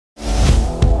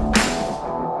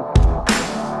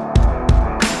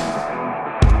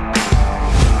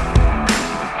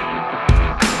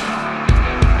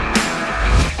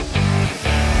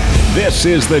This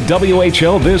is the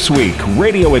WHL This Week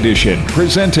radio edition,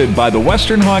 presented by the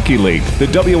Western Hockey League, the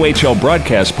WHL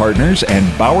broadcast partners,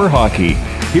 and Bauer Hockey.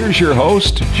 Here's your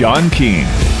host, John Keane.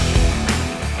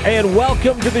 And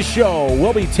welcome to the show.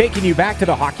 We'll be taking you back to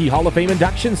the Hockey Hall of Fame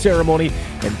induction ceremony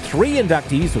and 3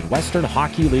 inductees with Western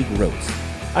Hockey League roots.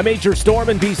 A major storm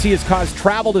in BC has caused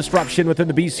travel disruption within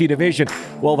the BC division.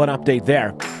 We'll have an update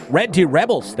there. Red Deer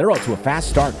Rebels, they're out to a fast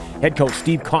start. Head coach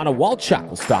Steve Konowalchuk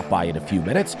will stop by in a few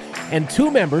minutes. And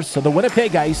 2 members of the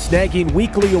Winnipeg Ice snagging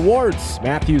weekly awards.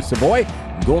 Matthew Savoy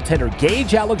and goaltender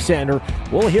Gage Alexander.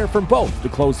 We'll hear from both to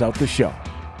close out the show.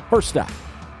 First up,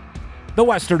 the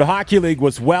Western Hockey League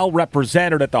was well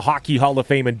represented at the Hockey Hall of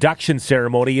Fame induction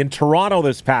ceremony in Toronto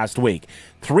this past week.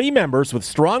 3 members with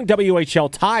strong WHL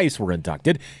ties were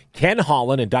inducted. Ken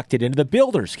Holland inducted into the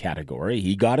Builders category.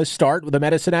 He got a start with the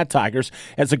Medicine Hat Tigers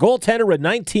as a goaltender in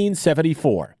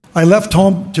 1974. I left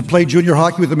home to play junior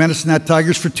hockey with the Medicine Hat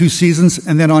Tigers for 2 seasons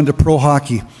and then on to pro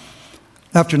hockey.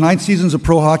 After 9 seasons of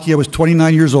pro hockey, I was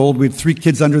 29 years old. We had 3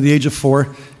 kids under the age of 4,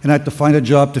 and I had to find a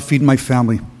job to feed my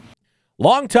family.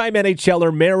 Longtime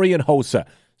NHLer Marian Hossa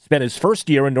spent his first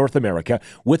year in North America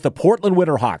with the Portland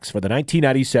Winterhawks for the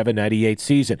 1997-98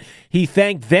 season. He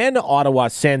thanked then Ottawa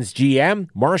Sens GM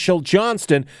Marshall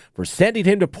Johnston for sending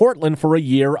him to Portland for a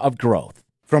year of growth.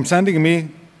 From sending me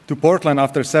to Portland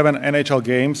after 7 NHL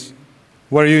games,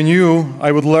 where you knew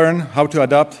I would learn how to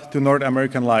adapt to North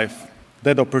American life.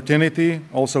 That opportunity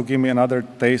also gave me another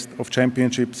taste of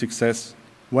championship success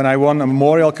when I won a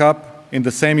Memorial Cup in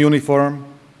the same uniform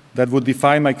that would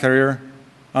define my career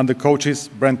under coaches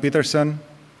Brent Peterson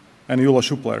and Ulla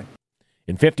Schupler.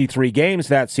 In 53 games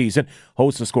that season,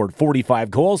 Hossa scored 45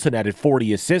 goals and added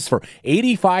 40 assists for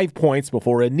 85 points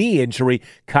before a knee injury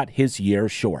cut his year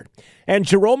short. And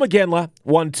Jerome McGinley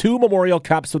won 2 Memorial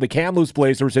Cups with the Kamloops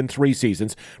Blazers in 3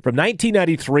 seasons, from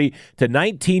 1993 to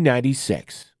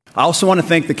 1996. I also want to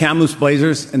thank the Kamloops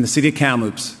Blazers and the city of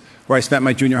Kamloops, where I spent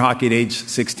my junior hockey at age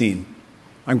 16.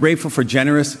 I'm grateful for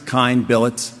generous, kind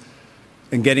billets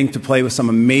and getting to play with some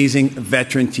amazing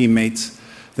veteran teammates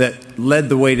that led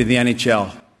the way to the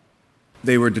NHL.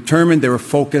 They were determined, they were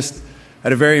focused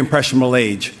at a very impressionable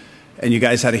age, and you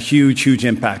guys had a huge, huge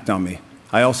impact on me.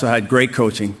 I also had great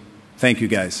coaching. Thank you,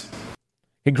 guys.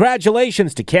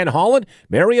 Congratulations to Ken Holland,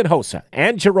 Marian Hossa,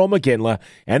 and Jerome McGinley,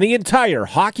 and the entire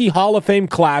Hockey Hall of Fame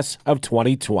class of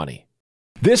 2020.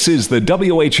 This is the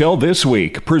WHL This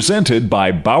Week, presented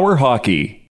by Bauer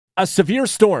Hockey. A severe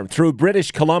storm through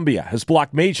British Columbia has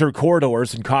blocked major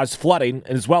corridors and caused flooding,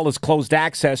 as well as closed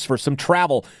access for some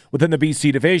travel within the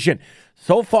BC division.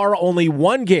 So far, only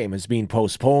 1 game has been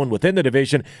postponed within the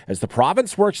division as the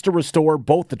province works to restore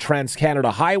both the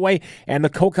Trans-Canada Highway and the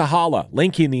Coquihalla,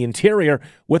 linking the interior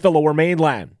with the Lower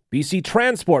Mainland. BC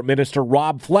Transport Minister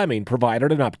Rob Fleming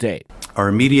provided an update. Our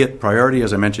immediate priority,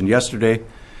 as I mentioned yesterday,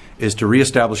 is to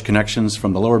reestablish connections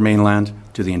from the Lower Mainland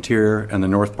to the interior and the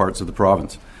north parts of the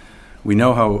province. We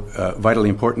know how vitally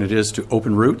important it is to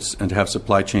open routes and to have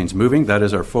supply chains moving. That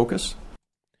is our focus.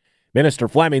 Minister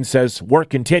Fleming says work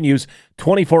continues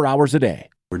 24 hours a day.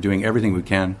 We're doing everything we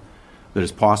can that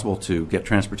is possible to get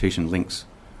transportation links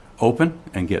open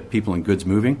and get people and goods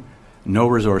moving. No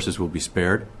resources will be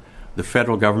spared. The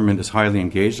federal government is highly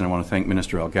engaged, and I want to thank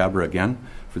Minister Alghabra again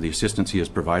for the assistance he is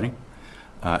providing.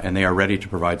 And they are ready to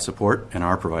provide support and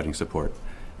are providing support.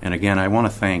 And again, I want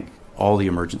to thank all the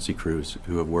emergency crews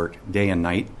who have worked day and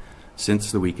night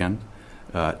since the weekend,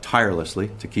 tirelessly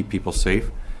to keep people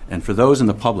safe, and for those in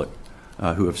the public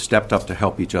who have stepped up to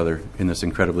help each other in this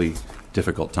incredibly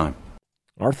difficult time.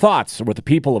 Our thoughts are with the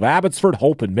people of Abbotsford,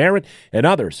 Hope and Merritt, and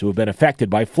others who have been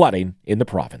affected by flooding in the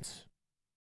province.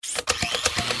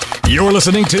 You're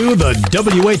listening to the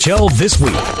WHL This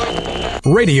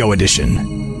Week radio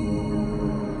edition.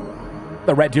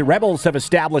 The Red Deer Rebels have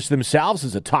established themselves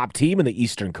as a top team in the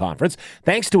Eastern Conference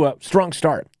thanks to a strong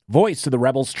start. Voice of the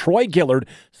Rebels, Troy Gillard,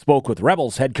 spoke with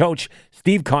Rebels head coach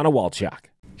Steve Konowalchuk.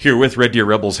 Here with Red Deer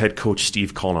Rebels head coach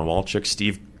Steve Konowalchuk.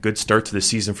 Steve, good start to the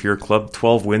season for your club.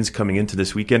 12 wins coming into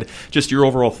this weekend. Just your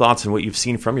overall thoughts on what you've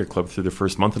seen from your club through the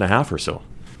first month and a half or so.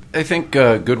 I think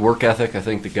good work ethic. I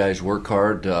think the guys work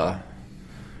hard,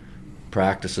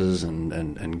 practices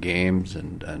and games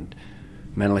and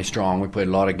mentally strong. We played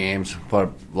a lot of games, put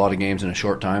a lot of games in a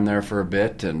short time there for a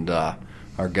bit, and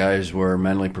our guys were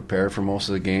mentally prepared for most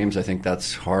of the games. I think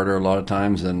that's harder a lot of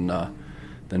times than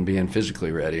being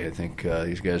physically ready. I think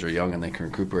these guys are young and they can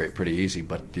recuperate pretty easy,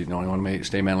 but you want to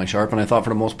stay mentally sharp. And I thought for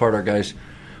the most part our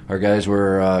guys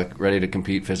were ready to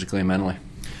compete physically and mentally.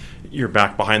 You're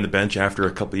back behind the bench after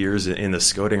a couple of years in the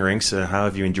scouting ranks. How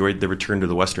have you enjoyed the return to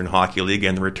the Western Hockey League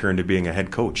and the return to being a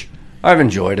head coach? I've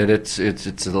enjoyed it.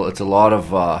 It's a lot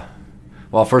of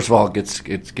Well, first of all,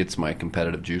 it gets my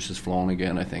competitive juices flowing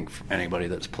again. I think for anybody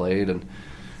that's played and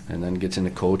then gets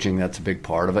into coaching, that's a big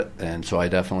part of it. And so I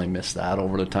definitely missed that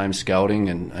over the time scouting,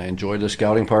 and I enjoyed the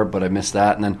scouting part, but I missed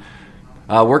that. And then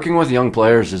working with young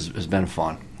players has been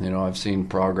fun. I've seen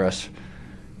progress,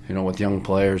 with young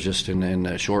players just in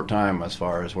a short time as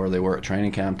far as where they were at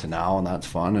training camp to now, and that's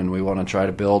fun. And we want to try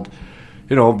to build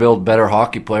better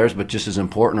hockey players, but just as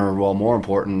important, or more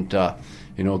important,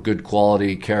 good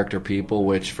quality character people.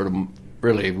 Which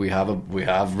we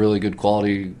have really good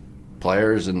quality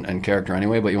players and character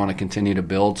anyway. But you want to continue to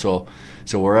build. So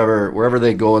wherever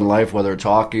they go in life, whether it's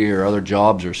hockey or other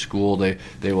jobs or school, they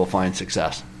will find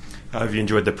success. How have you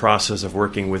enjoyed the process of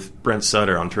working with Brent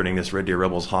Sutter on turning this Red Deer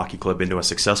Rebels hockey club into a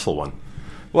successful one?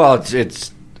 Well,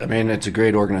 it's a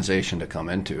great organization to come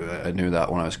into. I knew that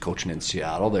when I was coaching in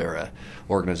Seattle. They're an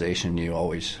organization you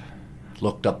always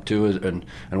looked up to and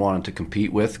wanted to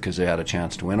compete with because they had a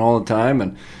chance to win all the time.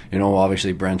 And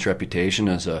obviously Brent's reputation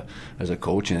as a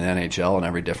coach in the NHL on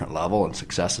every different level and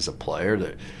success as a player.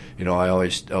 That I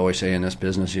always say in this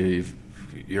business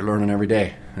you're learning every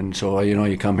day. And so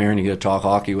you come here and you get to talk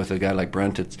hockey with a guy like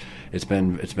Brent. It's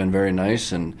been very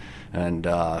nice, and Brent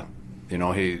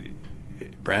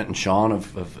and Sean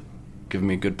have given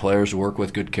me good players to work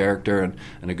with, good character,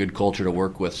 and a good culture to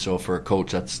work with. So for a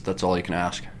coach, that's all you can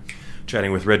ask.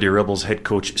 Chatting with Red Deer Rebels head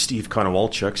coach Steve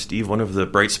Konowalchuk. Steve, one of the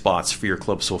bright spots for your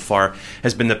club so far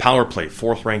has been the power play,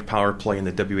 4th-ranked power play in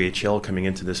the WHL coming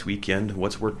into this weekend.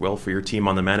 What's worked well for your team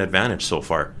on the man advantage so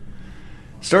far?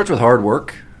 Starts with hard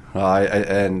work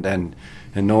and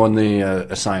knowing the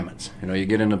assignments. You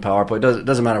get into power play. It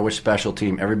doesn't matter which special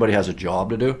team. Everybody has a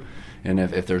job to do. And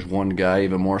if there's one guy,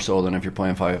 even more so than if you're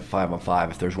playing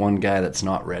 5-on-5, if there's one guy that's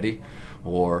not ready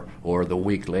or the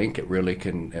weak link, it really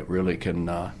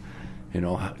can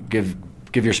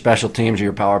give your special teams or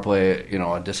your power play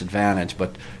a disadvantage.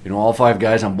 But all 5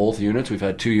 guys on both units, we've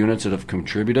had 2 units that have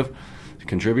contributed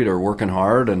are working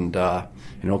hard and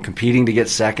competing to get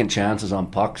second chances on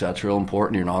pucks. That's real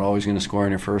important. You're not always going to score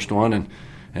in your first one,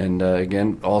 and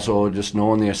again, also just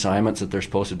knowing the assignments that they're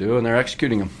supposed to do, and they're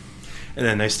executing them. And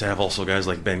then nice to have also guys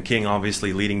like Ben King,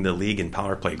 obviously leading the league in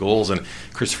power play goals, and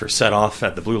Christopher Setoff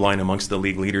at the blue line amongst the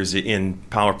league leaders in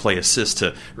power play assists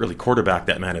to really quarterback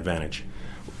that man advantage.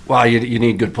 Well, you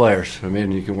need good players. I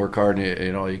mean, you can work hard,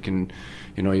 and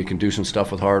you can do some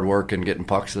stuff with hard work and getting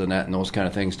pucks to the net and those kind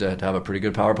of things to have a pretty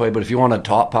good power play. But if you want a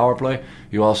top power play,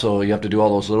 you have to do all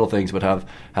those little things, but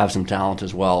have some talent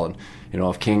as well. And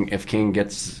if King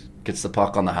gets the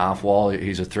puck on the half wall,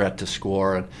 he's a threat to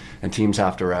score, and teams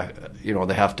have to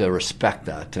they have to respect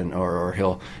that, or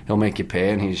he'll make you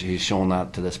pay, and he's shown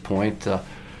that to this point.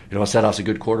 Setoff's a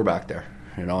good quarterback there.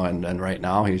 And right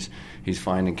now he's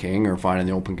finding King or finding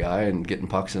the open guy and getting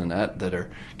pucks in the net that are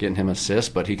getting him assists,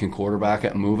 but he can quarterback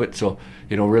it and move it. So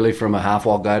really from a half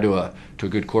wall guy to a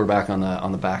good quarterback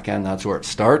on the back end, that's where it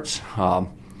starts.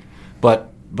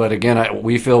 But again,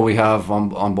 we feel we have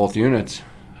on both units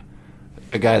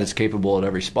a guy that's capable at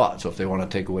every spot. So if they want to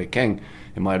take away King,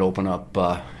 it might open up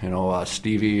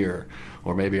Stevie or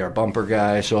maybe our bumper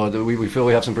guy. So we feel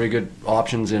we have some pretty good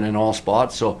options in all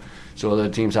spots. So the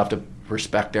teams have to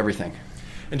respect everything.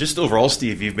 And just overall,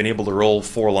 Steve, you've been able to roll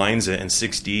 4 lines and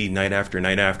 6D night after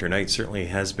night after night. Certainly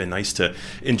has been nice to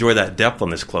enjoy that depth on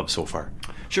this club so far.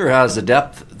 Sure has. The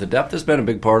depth has been a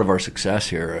big part of our success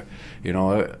here.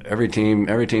 Every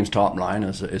team's top line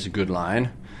is a good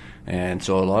line. And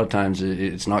so a lot of times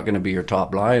it's not going to be your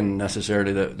top line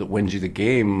necessarily that wins you the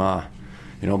game. But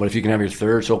if you can have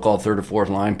your so-called third or fourth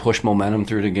line push momentum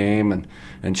through the game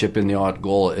and chip in the odd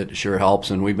goal, it sure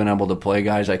helps. And we've been able to play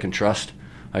guys I can trust.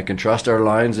 I can trust our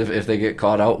lines if they get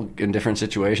caught out in different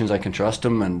situations. I can trust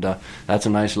them, and that's a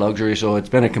nice luxury. So it's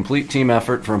been a complete team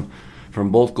effort from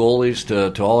both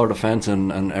goalies to all our defense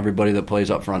and everybody that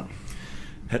plays up front.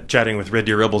 Chatting with Red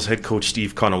Deer Rebels head coach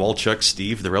Steve Konowalchuk.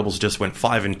 Steve, the Rebels just went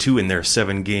 5-2 in their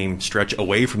 7-game stretch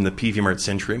away from the Peavey Mart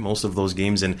Century. Most of those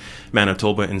games in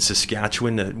Manitoba and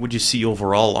Saskatchewan. What did you see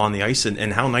overall on the ice,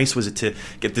 and how nice was it to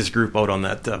get this group out on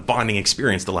that bonding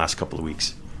experience the last couple of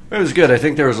weeks? It was good. I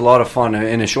think there was a lot of fun.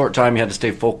 In a short time, you had to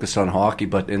stay focused on hockey,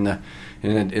 but in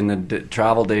the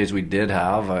travel days we did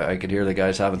have, I could hear the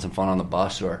guys having some fun on the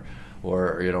bus, or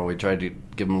we tried to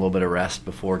give them a little bit of rest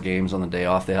before games on the day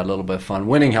off. They had a little bit of fun.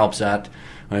 Winning helps that,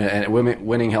 and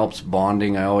winning helps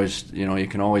bonding. I always, you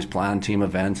can always plan team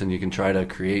events and you can try to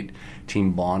create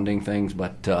team bonding things,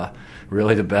 but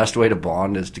really the best way to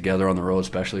bond is together on the road,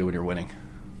 especially when you're winning.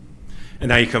 And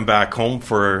now you come back home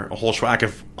for a whole schwack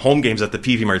of home games at the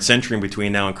Peavey Mart Century in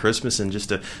between now and Christmas, and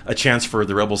just a chance for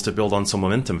the Rebels to build on some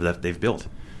momentum that they've built.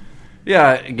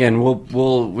 Yeah, again,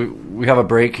 we have a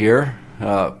break here.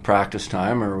 practice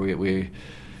time, or we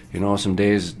some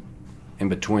days in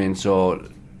between. So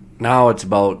now it's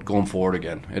about going forward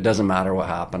again. It doesn't matter what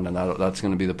happened, and that's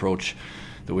going to be the approach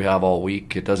that we have all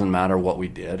week. It doesn't matter what we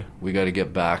did. We got to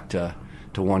get back to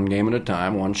one game at a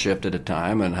time, one shift at a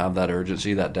time, and have that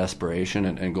urgency, that desperation,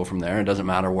 and go from there. It doesn't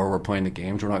matter where we're playing the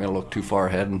games. We're not going to look too far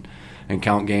ahead and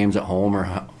count games at home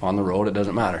or on the road. It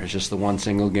doesn't matter. It's just the one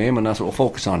single game, and that's what we'll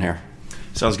focus on here.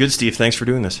 Sounds good, Steve. Thanks for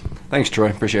doing this. Thanks, Troy.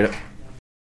 Appreciate it.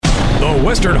 The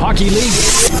Western Hockey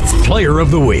League Player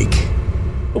of the Week.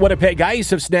 The Winnipeg Ice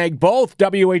have snagged both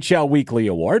WHL Weekly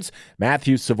Awards.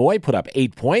 Matthew Savoy put up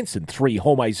 8 points in 3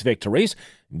 home ice victories.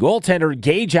 Goaltender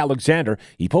Gage Alexander,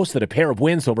 he posted a pair of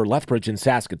wins over Lethbridge and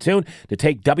Saskatoon to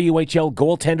take WHL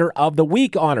Goaltender of the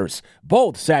Week honors.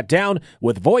 Both sat down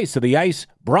with voice of the Ice,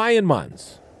 Brian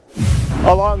Munns.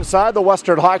 Alongside the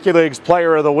Western Hockey League's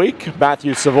Player of the Week,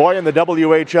 Matthew Savoy, and the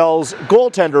WHL's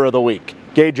Goaltender of the Week,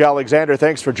 Gage Alexander.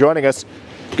 Thanks for joining us.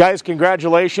 Guys,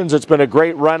 congratulations. It's been a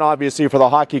great run, obviously, for the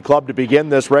hockey club to begin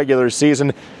this regular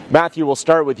season. Matthew, we'll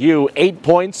start with you. 8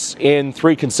 points in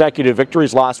 3 consecutive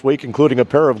victories last week, including a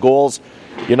pair of goals.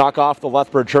 You knock off the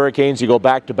Lethbridge Hurricanes. You go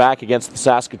back-to-back against the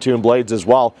Saskatoon Blades as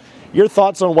well. Your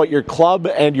thoughts on what your club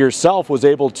and yourself was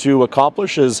able to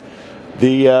accomplish as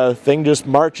the thing just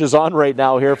marches on right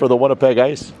now here for the Winnipeg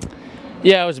Ice?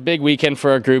 Yeah, it was a big weekend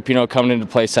for our group, coming into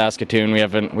play Saskatoon. We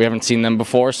haven't seen them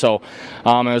before, so it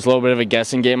was a little bit of a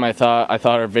guessing game. I thought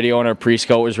our video and our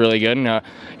pre-scout was really good, and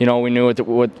we knew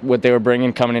what they were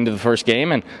bringing coming into the first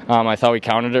game, and I thought we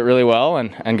countered it really well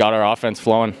and got our offense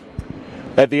flowing.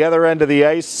 At the other end of the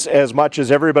ice, as much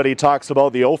as everybody talks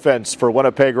about the offense for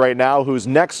Winnipeg right now, whose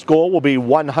next goal will be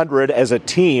 100 as a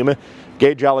team,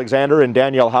 Gage Alexander and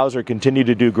Daniel Hauser continue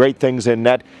to do great things in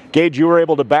net. Gage, you were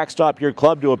able to backstop your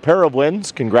club to a pair of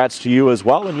wins. Congrats to you as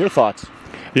well, and your thoughts?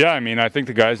 Yeah, I think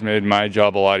the guys made my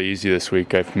job a lot easier this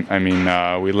week.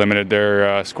 We limited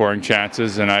their scoring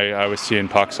chances, and I was seeing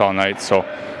pucks all night, so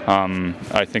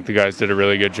I think the guys did a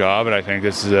really good job, and I think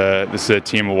this is a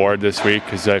team award this week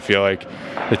because I feel like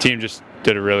the team just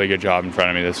did a really good job in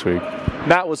front of me this week.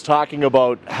 Matt was talking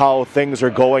about how things are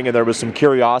going, and there was some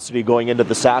curiosity going into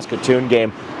the Saskatoon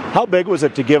game. How big was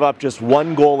it to give up just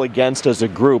 1 goal against as a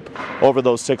group over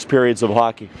those 6 periods of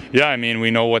hockey? Yeah,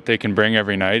 we know what they can bring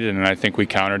every night, and I think we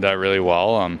countered that really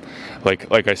well.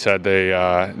 Like I said,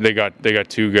 they got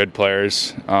 2 good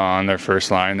players on their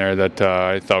first line there that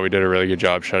I thought we did a really good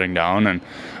job shutting down. And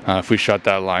if we shut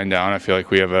that line down, I feel like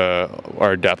we have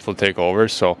our depth will take over.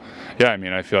 So, yeah,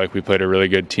 I feel like we played a really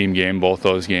good team game both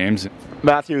those games.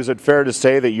 Matthew, is it fair to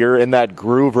say that you're in that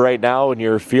groove right now and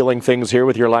you're feeling things here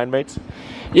with your line mates?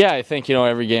 Yeah, I think,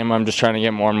 every game I'm just trying to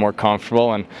get more and more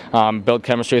comfortable and build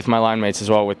chemistry with my line mates as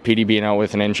well. With PD being out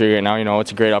with an injury right now,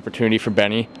 it's a great opportunity for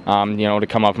Benny, to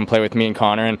come up and play with me and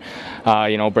Connor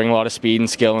and, bring a lot of speed and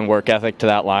skill and work ethic to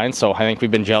that line. So I think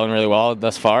we've been gelling really well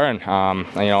thus far, and,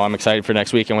 I'm excited for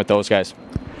next weekend with those guys.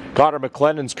 Connor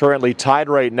McLennan's currently tied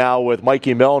right now with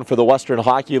Mikey Milne for the Western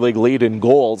Hockey League lead in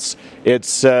goals.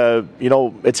 It's,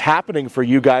 it's happening for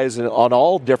you guys on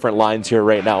all different lines here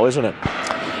right now, isn't it?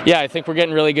 Yeah, I think we're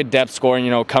getting really good depth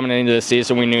scoring. Coming into the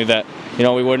season, we knew that,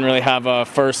 we wouldn't really have a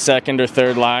first, second, or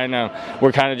third line.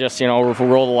 We're kind of just,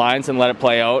 roll the lines and let it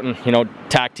play out and,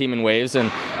 tag team in waves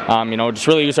and, just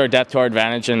really use our depth to our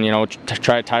advantage and,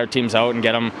 try to tire teams out and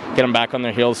get them back on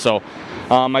their heels. So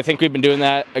I think we've been doing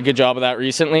a good job of that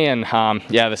recently, and, the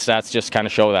stats just kind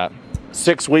of show that.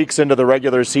 6 weeks into the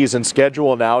regular season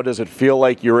schedule now, does it feel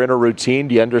like you're in a routine?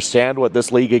 Do you understand what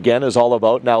this league, again, is all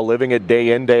about now, living it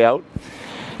day in, day out?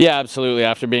 Yeah, absolutely.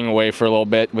 After being away for a little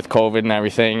bit with COVID and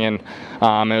everything, and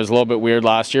it was a little bit weird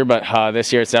last year, but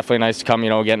this year it's definitely nice to come,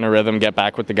 get in a rhythm, get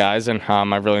back with the guys, and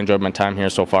I've really enjoyed my time here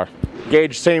so far.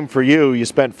 Gage, same for you. You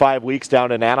spent 5 weeks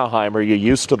down in Anaheim. Are you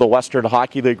used to the Western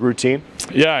Hockey League routine?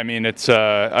 Yeah, it's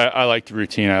I like the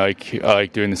routine. I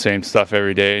like doing the same stuff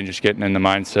every day and just getting in the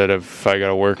mindset of I got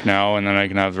to work now and then I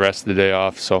can have the rest of the day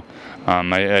off. So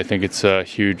I think it's a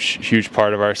huge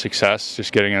part of our success,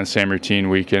 just getting in the same routine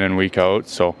week in and week out.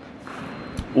 So.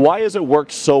 Why has it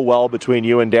worked so well between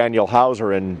you and Daniel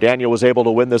Hauser? And Daniel was able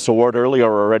to win this award earlier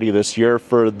already this year.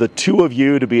 For the two of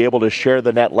you to be able to share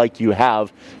the net like you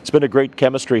have, it's been a great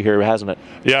chemistry here, hasn't it?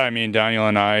 Yeah, Daniel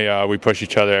and I, we push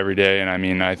each other every day,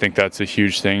 and I think that's a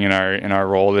huge thing in our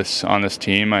role on this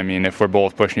team. If we're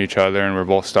both pushing each other and we're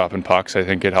both stopping pucks, I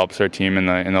think it helps our team in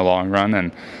the long run.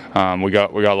 And we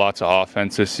got lots of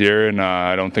offense this year, and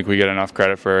I don't think we get enough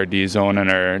credit for our D zone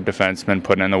and our defensemen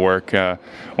putting in the work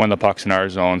when the puck's in our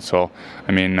zone. zone. So,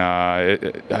 I mean,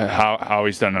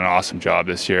 Howie's done an awesome job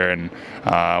this year. And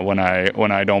when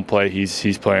I don't play,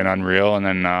 he's playing unreal. And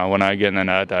then when I get in the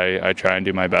net, I try and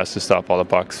do my best to stop all the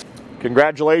pucks.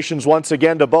 Congratulations once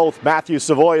again to both. Matthew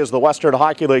Savoie is the Western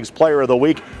Hockey League's Player of the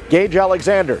Week. Gage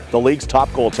Alexander, the league's top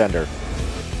goaltender.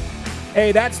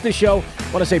 Hey, that's the show.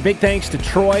 I want to say big thanks to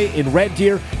Troy in Red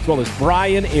Deer, as well as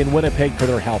Brian in Winnipeg for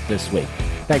their help this week.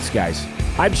 Thanks, guys.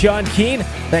 I'm John Keane.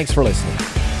 Thanks for listening.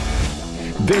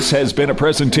 This has been a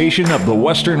presentation of the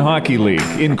Western Hockey League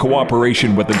in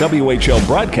cooperation with the WHL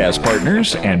broadcast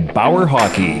partners and Bauer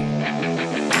Hockey.